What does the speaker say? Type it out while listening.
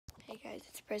guys,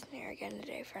 it's Prison here again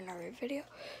today for another video.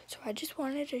 So I just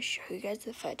wanted to show you guys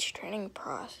the fetch training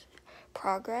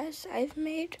progress I've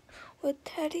made with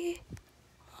Teddy.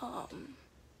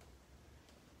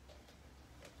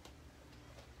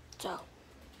 So,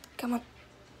 come on.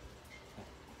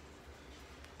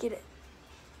 Get it.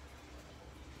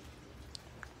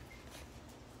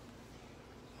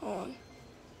 On.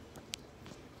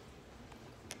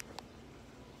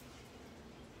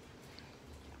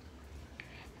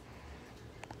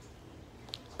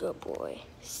 Good boy.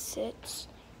 Sit.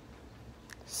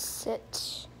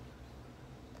 Sit.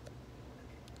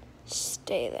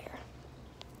 Stay there.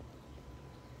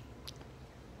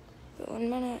 1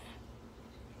 minute.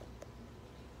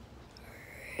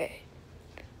 Alright.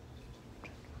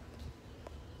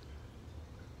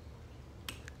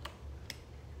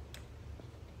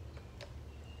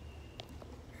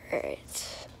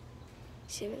 Alright.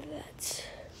 See if that's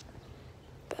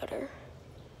better.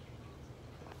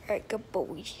 Alright, good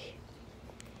boy.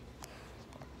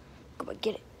 Come on,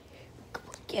 get it. Come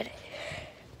on, get it.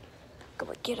 Come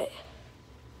on, get it.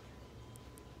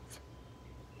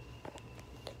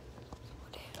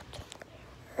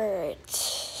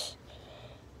 Alright.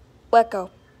 Let go.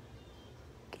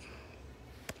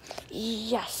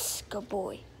 Yes, good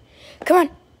boy. Come on.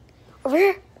 Over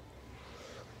here.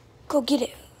 Go get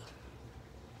it.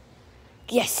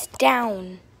 Yes,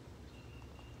 down.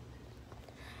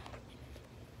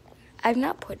 I've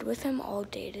not played with him all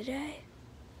day today,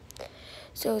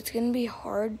 so it's gonna be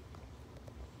hard.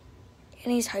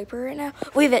 And he's hyper right now.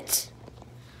 Leave it.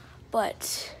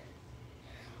 But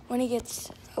when he gets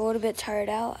a little bit tired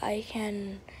out, I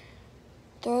can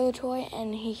throw the toy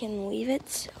and he can leave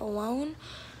it alone,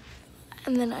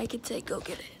 and then I could say, go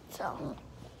get it. So,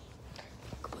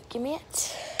 give me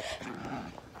it.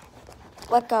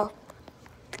 Let go.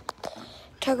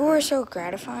 Tug of war is so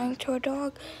gratifying to a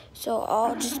dog, so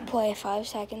I'll just play 5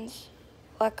 seconds,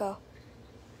 let go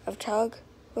of tug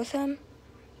with him,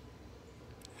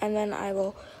 and then I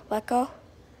will let go.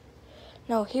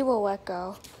 No, he will let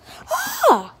go.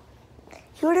 Ah!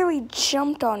 He literally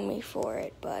jumped on me for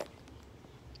it, but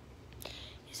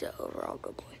he's an overall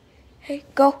good boy. Hey,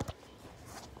 go.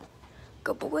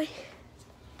 Good boy.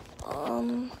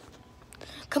 Come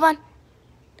on.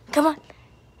 Come on.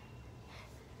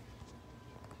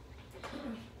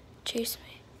 Chase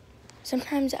me.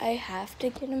 Sometimes I have to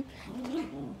get him.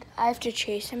 I have to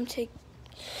chase him to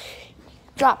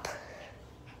drop.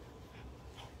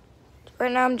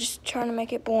 Right now I'm just trying to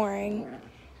make it boring.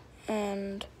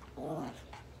 And oh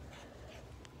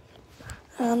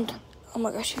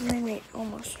my gosh, you made me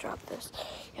almost drop this.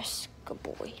 Yes, good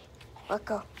boy. Let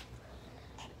go.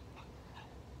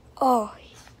 Oh,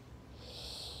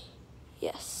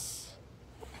 yes.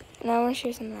 Now I want to show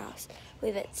you something else.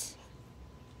 Leave it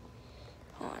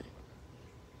on.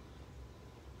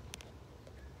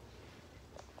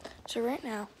 So right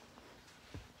now,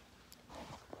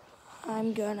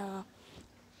 I'm gonna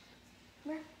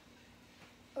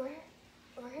over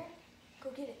here, go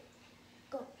get it.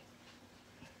 Go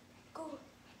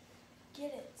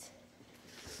get it.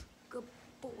 Good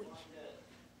boy.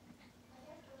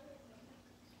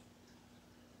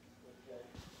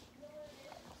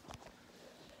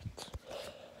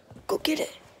 Go get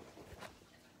it.